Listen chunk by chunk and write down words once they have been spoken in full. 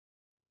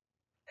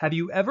Have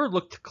you ever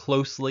looked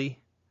closely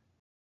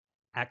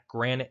at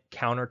granite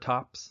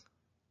countertops?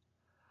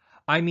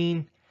 I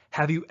mean,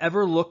 have you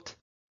ever looked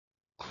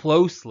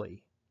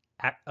closely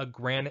at a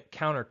granite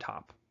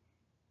countertop?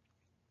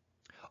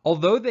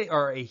 Although they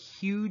are a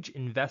huge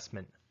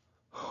investment,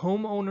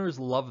 homeowners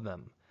love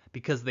them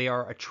because they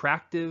are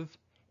attractive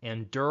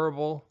and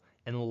durable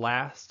and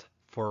last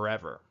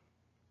forever.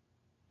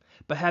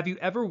 But have you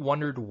ever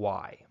wondered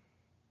why?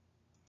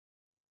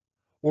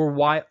 Or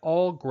why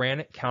all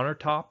granite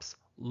countertops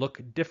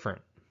look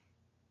different?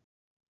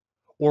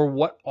 Or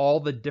what all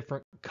the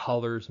different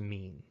colors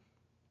mean?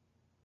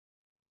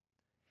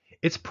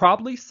 It's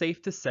probably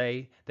safe to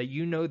say that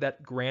you know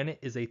that granite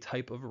is a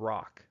type of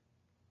rock.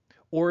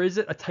 Or is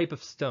it a type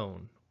of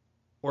stone?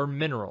 Or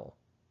mineral?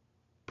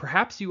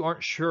 Perhaps you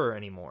aren't sure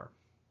anymore.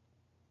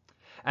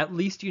 At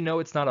least you know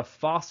it's not a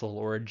fossil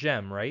or a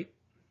gem, right?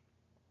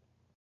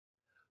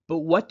 But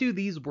what do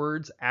these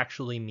words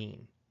actually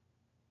mean?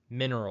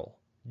 Mineral,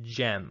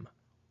 gem,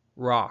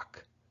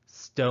 rock,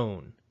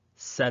 stone,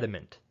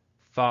 sediment,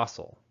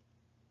 fossil.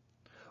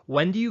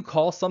 When do you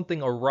call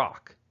something a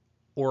rock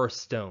or a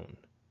stone?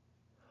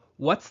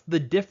 What's the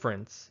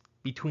difference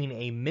between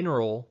a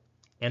mineral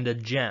and a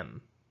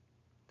gem?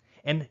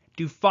 And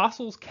do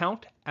fossils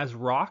count as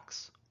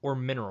rocks or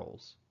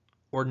minerals?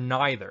 Or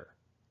neither?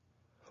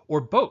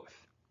 Or both?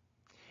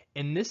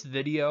 In this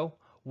video,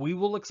 we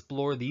will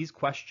explore these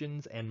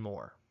questions and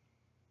more.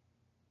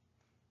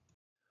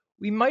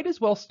 We might as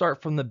well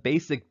start from the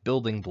basic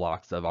building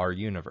blocks of our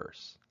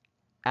universe.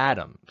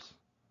 Atoms.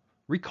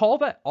 Recall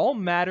that all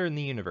matter in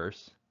the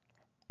universe,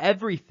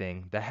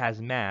 everything that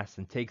has mass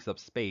and takes up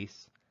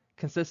space,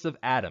 consists of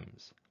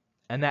atoms,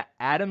 and that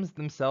atoms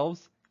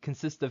themselves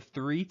consist of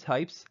three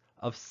types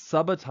of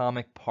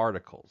subatomic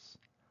particles: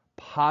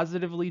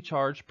 positively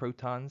charged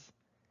protons,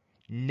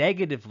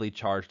 negatively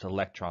charged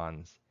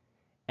electrons,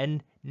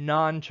 and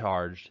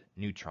non-charged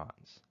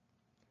neutrons.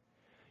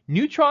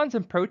 Neutrons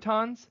and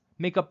protons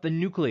make up the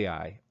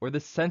nuclei, or the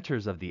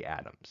centers of the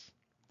atoms,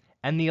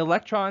 and the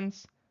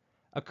electrons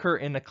occur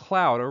in a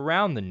cloud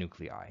around the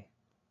nuclei,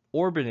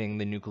 orbiting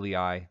the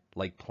nuclei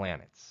like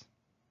planets.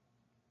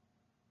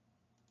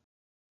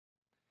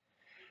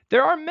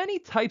 There are many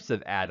types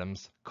of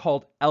atoms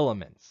called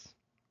elements.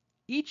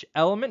 Each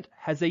element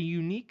has a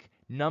unique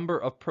number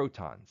of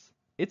protons,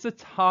 its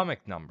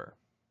atomic number.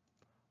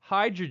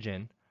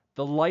 Hydrogen,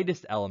 the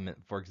lightest element,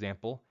 for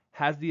example,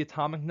 has the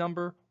atomic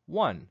number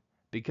 1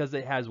 because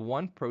it has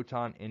 1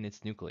 proton in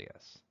its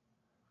nucleus.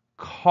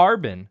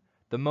 Carbon,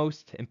 the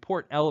most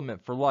important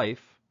element for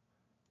life,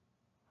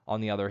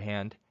 on the other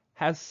hand,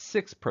 has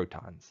 6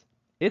 protons.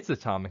 Its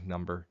atomic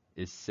number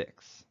is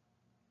 6.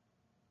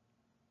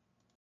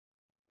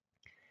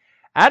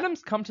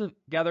 Atoms come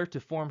together to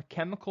form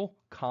chemical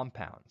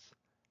compounds,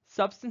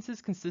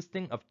 substances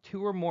consisting of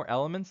 2 or more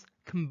elements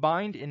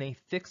combined in a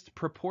fixed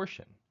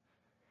proportion.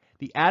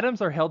 The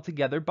atoms are held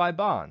together by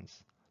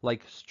bonds,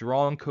 like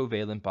strong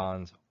covalent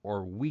bonds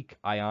or weak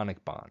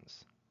ionic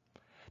bonds.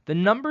 The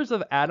numbers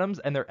of atoms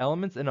and their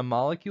elements in a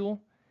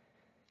molecule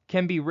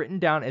can be written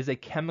down as a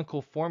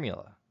chemical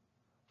formula.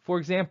 For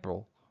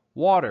example,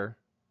 water,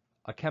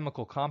 a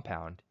chemical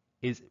compound,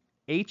 is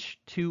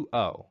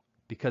H2O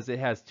because it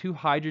has 2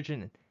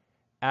 hydrogen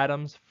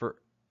atoms for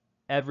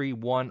every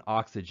 1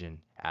 oxygen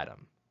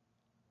atom.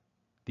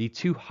 The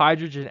 2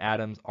 hydrogen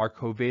atoms are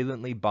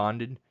covalently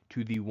bonded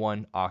to the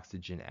 1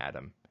 oxygen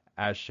atom,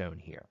 as shown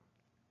here.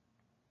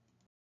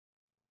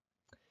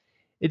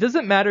 It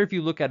doesn't matter if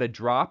you look at a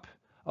drop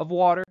of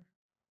water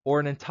or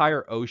an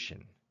entire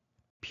ocean.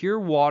 Pure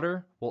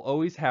water will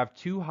always have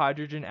 2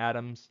 hydrogen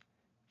atoms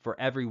for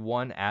every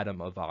 1 atom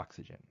of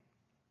oxygen.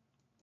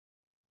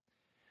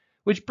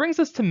 Which brings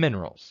us to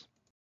minerals.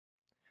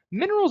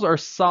 Minerals are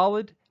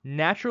solid,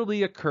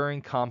 naturally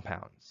occurring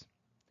compounds.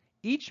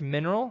 Each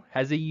mineral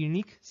has a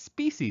unique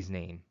species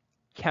name,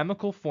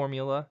 chemical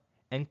formula,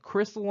 and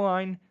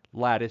crystalline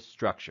lattice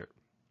structure.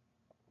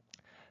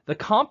 The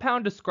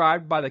compound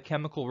described by the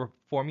chemical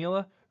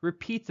formula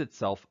repeats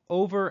itself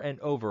over and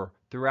over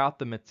throughout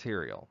the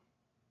material.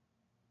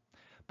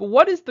 But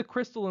what is the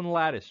crystalline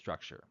lattice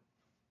structure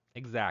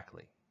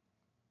exactly?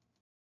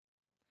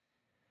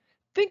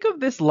 Think of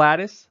this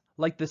lattice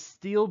like the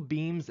steel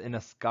beams in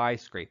a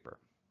skyscraper,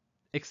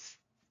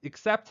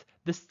 except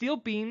the steel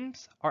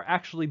beams are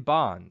actually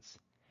bonds,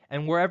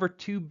 and wherever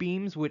 2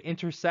 beams would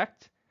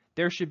intersect,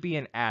 there should be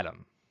an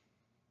atom.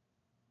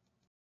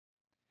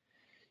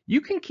 You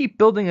can keep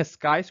building a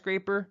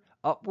skyscraper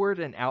upward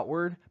and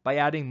outward by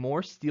adding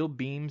more steel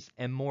beams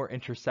and more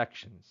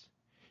intersections.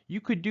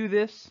 You could do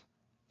this,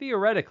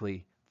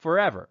 theoretically,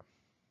 forever.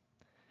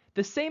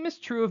 The same is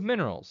true of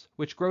minerals,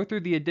 which grow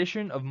through the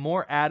addition of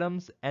more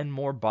atoms and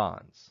more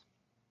bonds.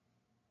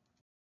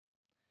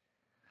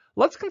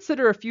 Let's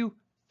consider a few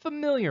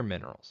familiar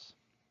minerals.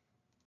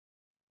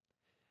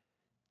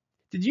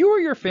 Did you or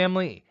your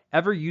family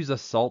ever use a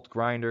salt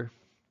grinder?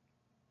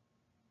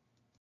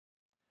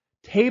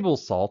 Table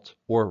salt,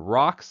 or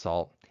rock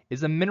salt,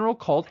 is a mineral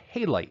called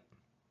halite.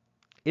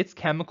 Its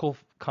chemical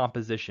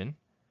composition,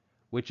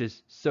 which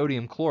is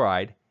sodium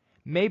chloride,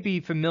 may be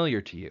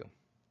familiar to you.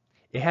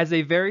 It has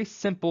a very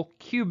simple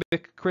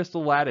cubic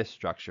crystal lattice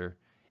structure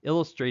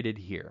illustrated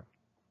here.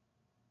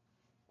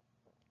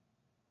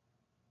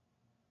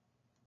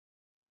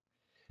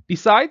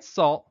 Besides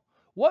salt,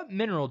 what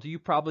mineral do you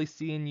probably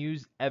see and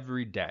use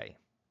every day?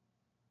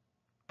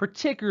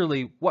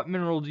 Particularly, what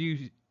mineral do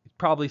you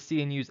probably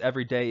see and use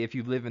every day if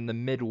you live in the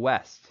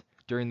Midwest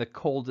during the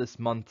coldest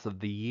months of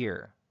the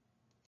year?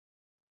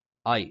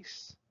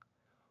 Ice.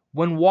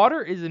 When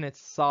water is in its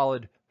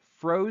solid,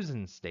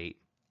 frozen state,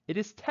 it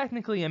is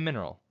technically a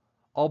mineral,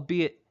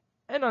 albeit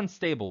an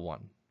unstable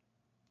one.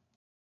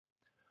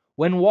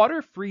 When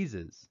water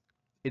freezes,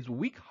 its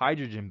weak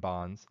hydrogen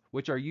bonds,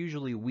 which are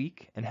usually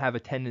weak and have a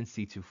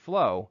tendency to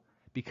flow,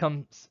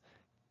 becomes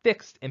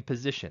fixed in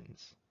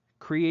positions,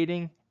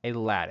 creating a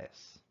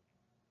lattice.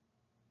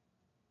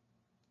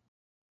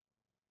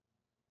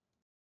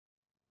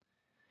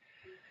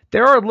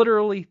 There are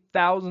literally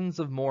thousands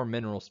of more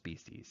mineral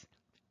species,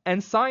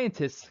 and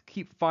scientists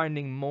keep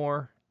finding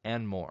more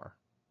and more.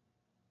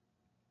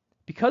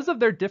 Because of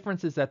their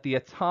differences at the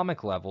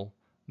atomic level,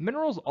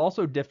 minerals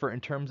also differ in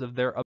terms of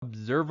their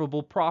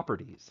observable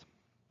properties.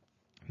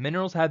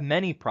 Minerals have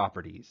many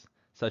properties,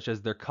 such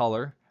as their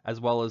color as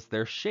well as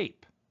their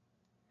shape,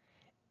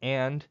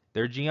 and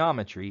their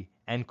geometry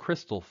and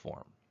crystal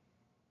form.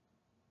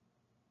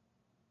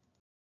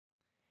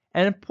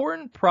 An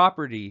important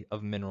property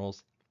of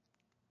minerals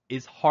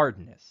is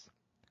hardness.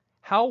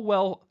 How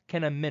well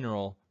can a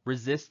mineral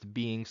resist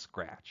being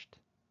scratched?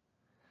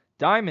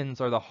 Diamonds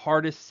are the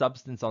hardest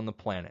substance on the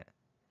planet.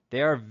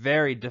 They are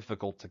very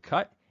difficult to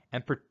cut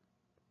and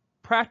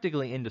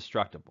practically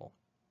indestructible.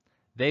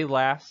 They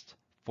last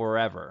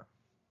forever.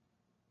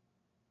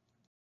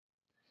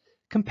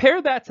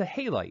 Compare that to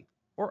halite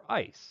or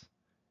ice,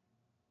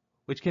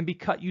 which can be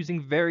cut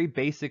using very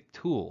basic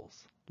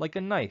tools, like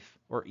a knife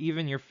or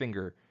even your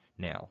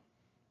fingernail.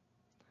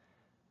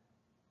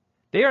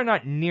 They are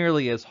not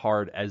nearly as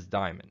hard as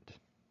diamond.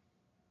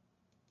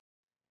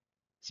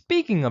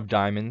 Speaking of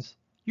diamonds,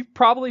 you've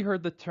probably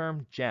heard the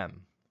term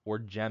gem or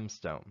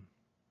gemstone.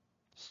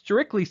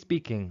 Strictly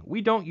speaking,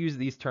 we don't use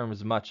these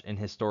terms much in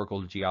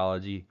historical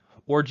geology,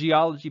 or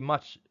geology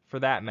much for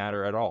that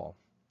matter at all.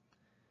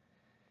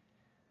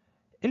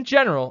 In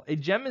general, a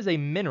gem is a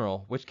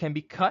mineral which can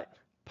be cut,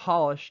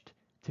 polished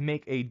to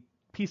make a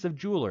piece of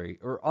jewelry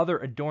or other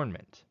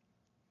adornment.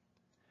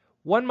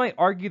 One might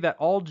argue that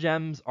all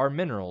gems are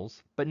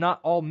minerals, but not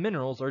all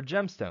minerals are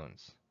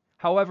gemstones.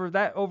 However,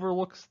 that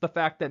overlooks the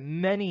fact that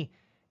many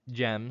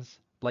gems,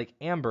 like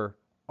amber,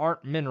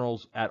 aren't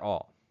minerals at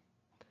all.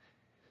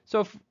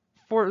 So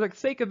for the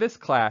sake of this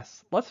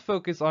class, let's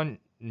focus on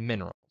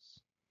minerals.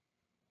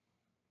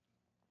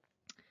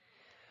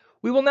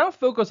 We will now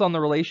focus on the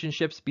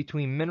relationships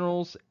between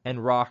minerals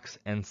and rocks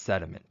and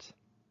sediment.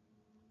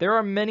 There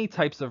are many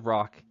types of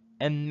rock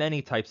and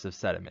many types of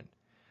sediment,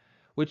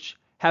 which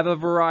have a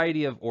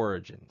variety of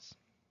origins.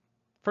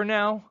 For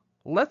now,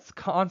 let's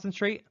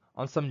concentrate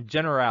on some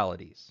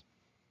generalities.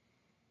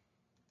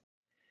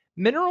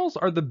 Minerals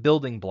are the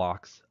building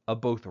blocks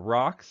of both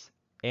rocks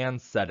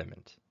and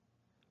sediment.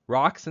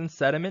 Rocks and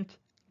sediment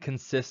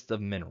consist of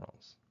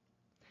minerals.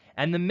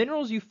 And the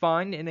minerals you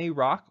find in a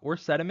rock or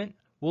sediment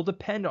will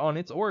depend on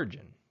its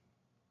origin.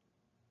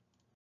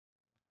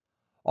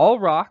 All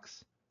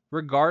rocks,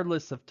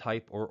 regardless of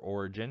type or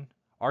origin,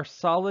 are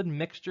solid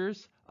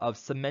mixtures of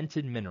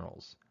cemented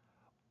minerals,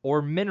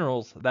 or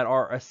minerals that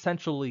are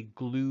essentially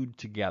glued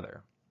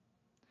together.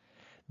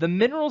 The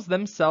minerals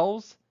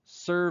themselves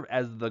serve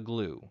as the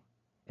glue.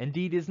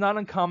 Indeed, it is not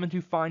uncommon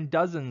to find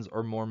dozens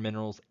or more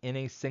minerals in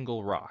a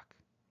single rock.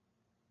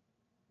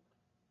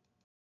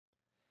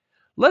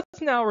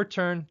 Let's now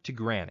return to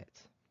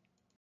granite.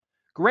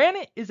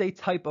 Granite is a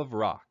type of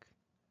rock.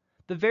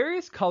 The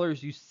various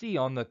colors you see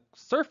on the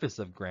surface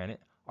of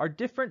granite are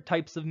different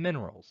types of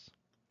minerals.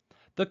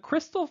 The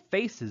crystal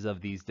faces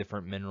of these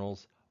different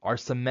minerals are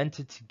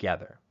cemented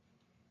together.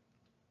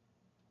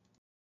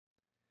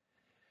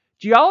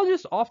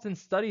 Geologists often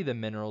study the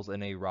minerals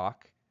in a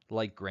rock,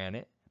 like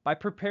granite, by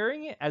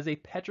preparing it as a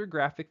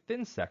petrographic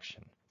thin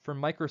section for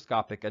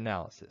microscopic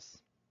analysis.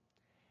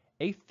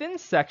 A thin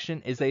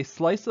section is a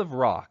slice of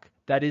rock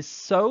that is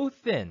so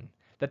thin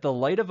that the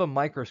light of a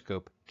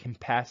microscope can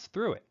pass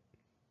through it.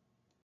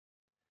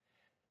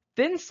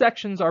 Thin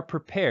sections are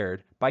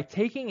prepared by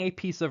taking a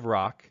piece of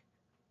rock,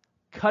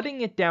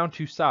 cutting it down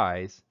to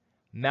size,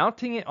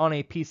 mounting it on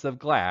a piece of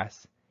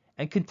glass,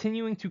 and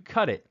continuing to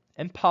cut it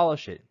and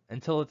polish it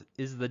until it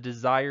is the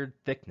desired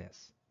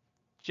thickness,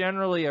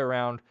 generally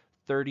around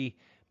 30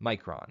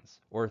 microns,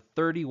 or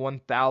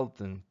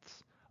 31,000ths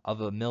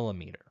of a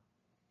millimeter.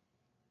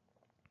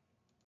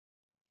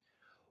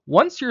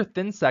 Once your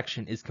thin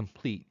section is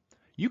complete,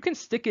 you can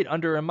stick it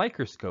under a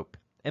microscope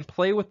and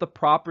play with the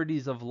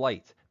properties of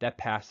light that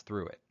pass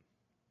through it.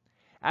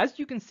 As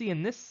you can see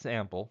in this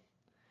sample,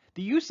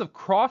 the use of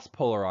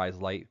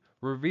cross-polarized light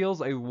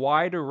reveals a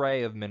wide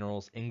array of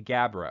minerals in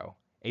gabbro,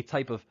 a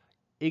type of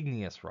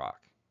igneous rock.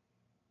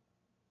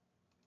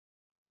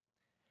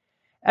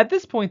 At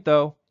this point,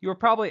 though, you are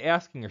probably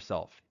asking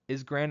yourself,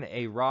 Is granite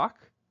a rock,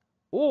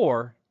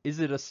 or is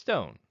it a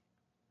stone?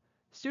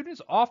 Students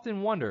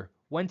often wonder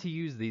when to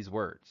use these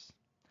words.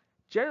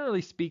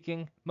 Generally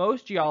speaking,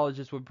 most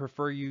geologists would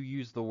prefer you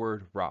use the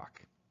word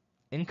rock.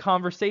 In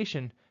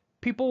conversation,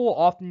 people will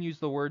often use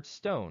the word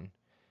stone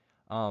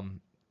to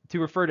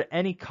refer to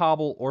any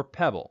cobble or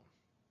pebble.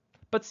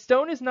 But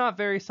stone is not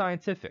very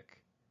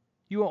scientific.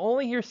 You will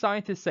only hear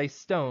scientists say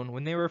stone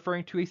when they are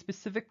referring to a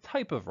specific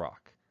type of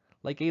rock,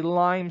 like a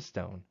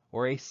limestone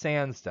or a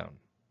sandstone.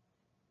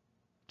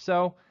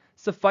 So,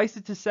 suffice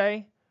it to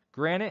say,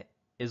 granite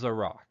is a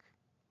rock.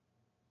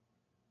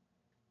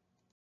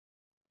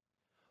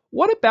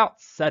 What about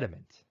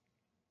sediment?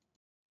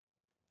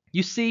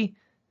 You see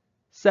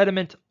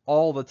sediment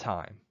all the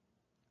time.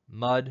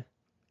 Mud,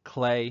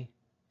 clay,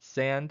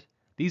 sand,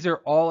 these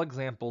are all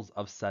examples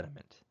of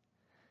sediment.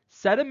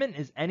 Sediment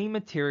is any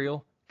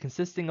material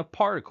consisting of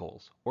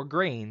particles or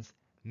grains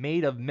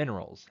made of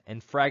minerals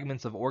and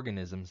fragments of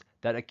organisms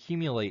that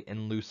accumulate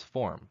in loose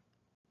form.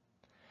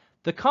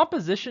 The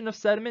composition of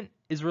sediment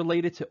is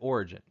related to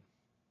origin.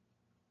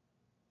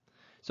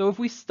 So if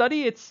we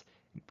study its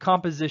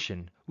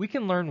composition, we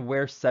can learn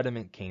where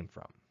sediment came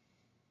from.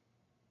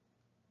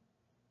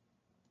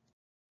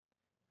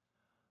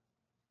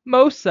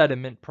 Most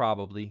sediment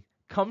probably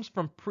comes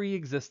from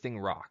pre-existing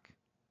rock.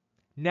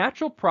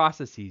 Natural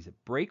processes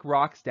break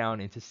rocks down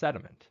into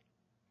sediment.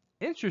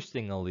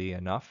 Interestingly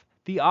enough,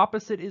 the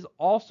opposite is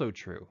also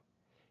true.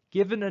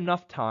 Given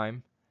enough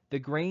time, the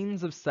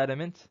grains of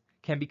sediment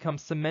can become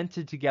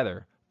cemented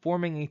together,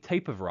 forming a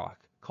type of rock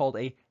called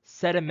a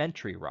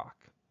sedimentary rock.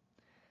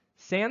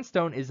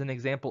 Sandstone is an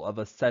example of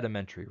a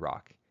sedimentary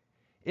rock.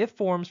 It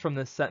forms from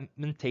the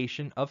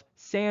cementation of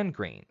sand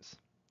grains.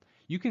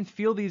 You can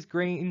feel these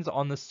grains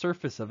on the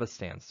surface of a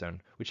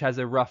sandstone, which has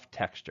a rough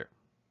texture.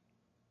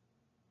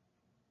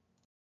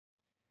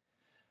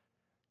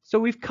 So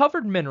we've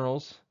covered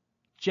minerals,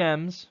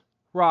 gems,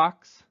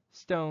 rocks,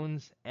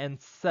 stones,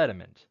 and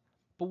sediment.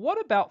 But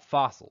what about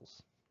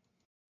fossils?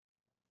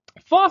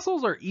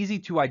 Fossils are easy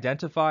to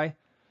identify,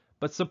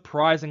 but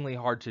surprisingly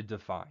hard to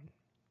define.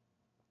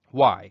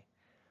 Why?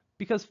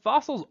 Because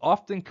fossils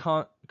often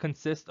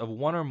consist of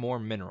one or more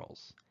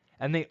minerals,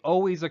 and they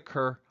always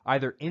occur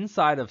either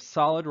inside of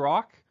solid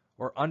rock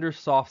or under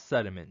soft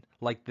sediment,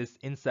 like this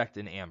insect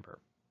in amber.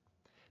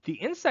 The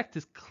insect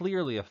is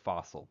clearly a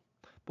fossil,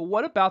 but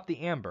what about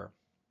the amber?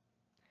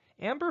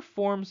 Amber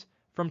forms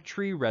from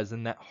tree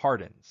resin that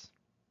hardens.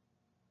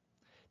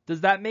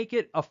 Does that make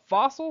it a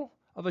fossil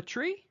of a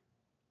tree?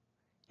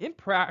 In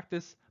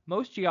practice,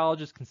 most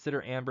geologists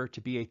consider amber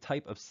to be a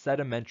type of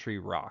sedimentary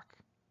rock.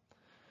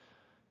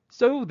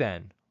 So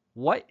then,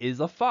 what is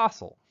a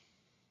fossil?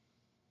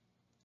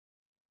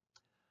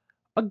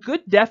 A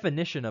good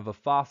definition of a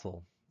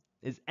fossil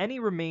is any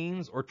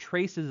remains or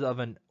traces of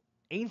an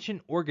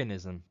ancient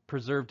organism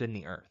preserved in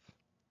the earth.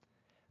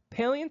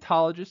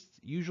 Paleontologists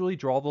usually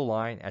draw the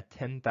line at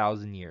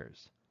 10,000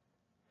 years.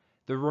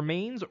 The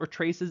remains or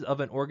traces of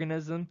an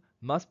organism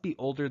must be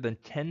older than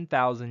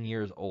 10,000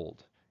 years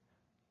old.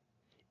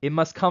 It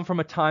must come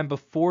from a time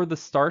before the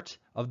start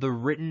of the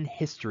written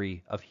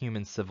history of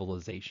human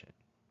civilization.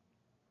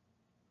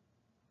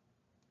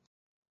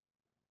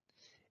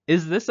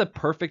 Is this a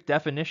perfect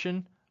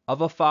definition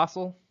of a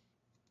fossil?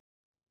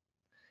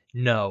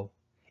 No.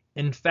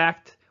 In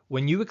fact,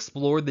 when you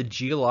explore the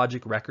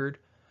geologic record,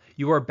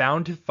 you are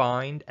bound to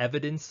find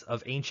evidence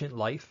of ancient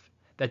life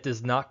that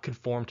does not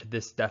conform to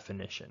this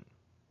definition.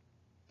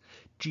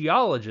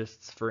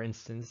 Geologists, for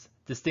instance,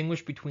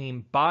 distinguish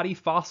between body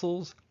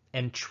fossils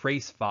and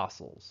trace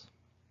fossils.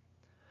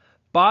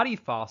 Body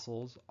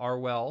fossils are,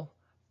 well,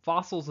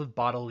 fossils of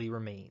bodily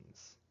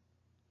remains.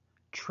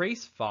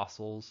 Trace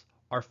fossils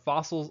are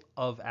fossils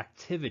of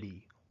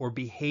activity or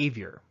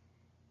behavior.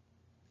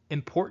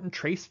 Important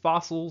trace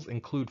fossils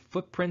include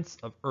footprints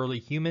of early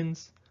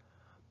humans,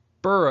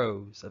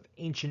 burrows of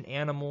ancient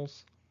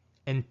animals,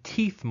 and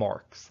teeth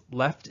marks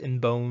left in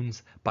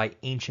bones by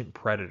ancient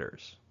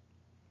predators.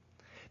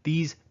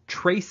 These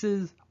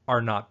traces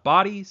are not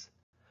bodies,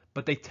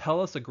 but they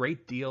tell us a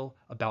great deal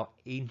about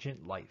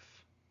ancient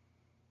life.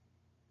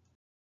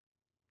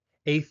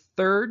 A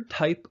third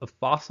type of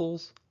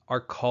fossils are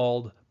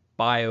called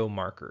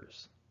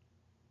biomarkers.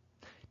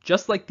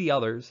 Just like the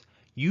others,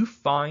 you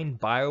find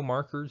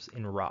biomarkers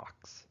in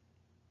rocks.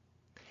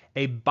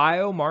 A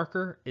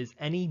biomarker is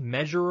any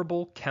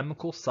measurable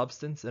chemical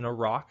substance in a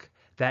rock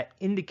that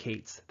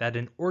indicates that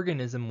an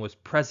organism was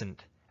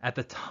present at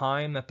the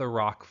time that the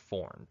rock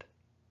formed.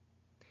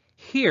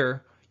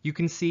 Here, you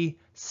can see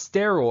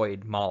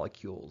steroid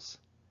molecules,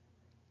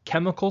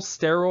 chemical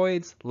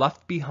steroids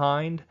left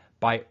behind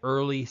by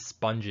early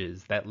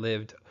sponges that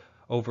lived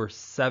over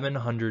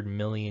 700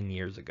 million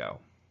years ago.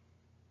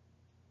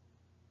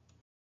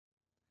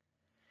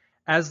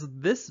 As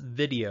this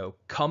video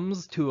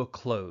comes to a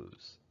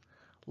close,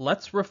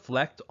 let's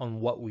reflect on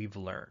what we've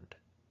learned.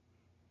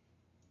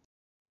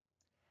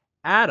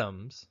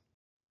 Atoms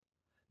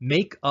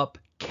make up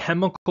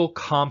chemical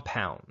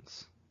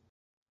compounds,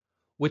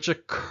 which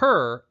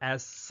occur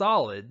as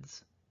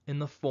solids in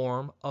the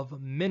form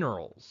of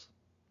minerals.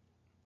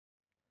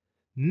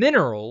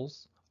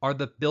 Minerals are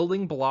the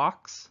building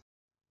blocks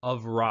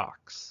of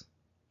rocks,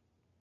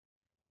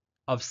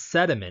 of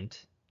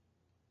sediment,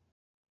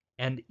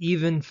 and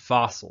even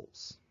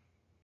fossils.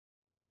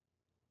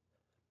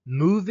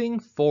 Moving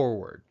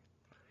forward,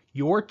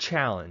 your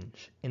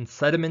challenge in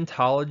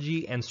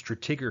sedimentology and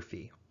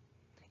stratigraphy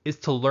is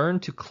to learn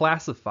to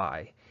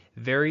classify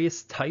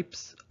various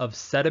types of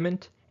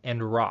sediment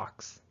and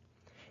rocks,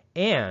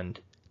 and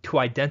to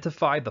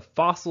identify the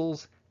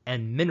fossils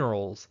and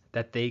minerals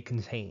that they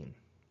contain.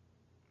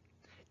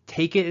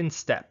 Take it in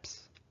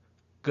steps.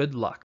 Good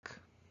luck.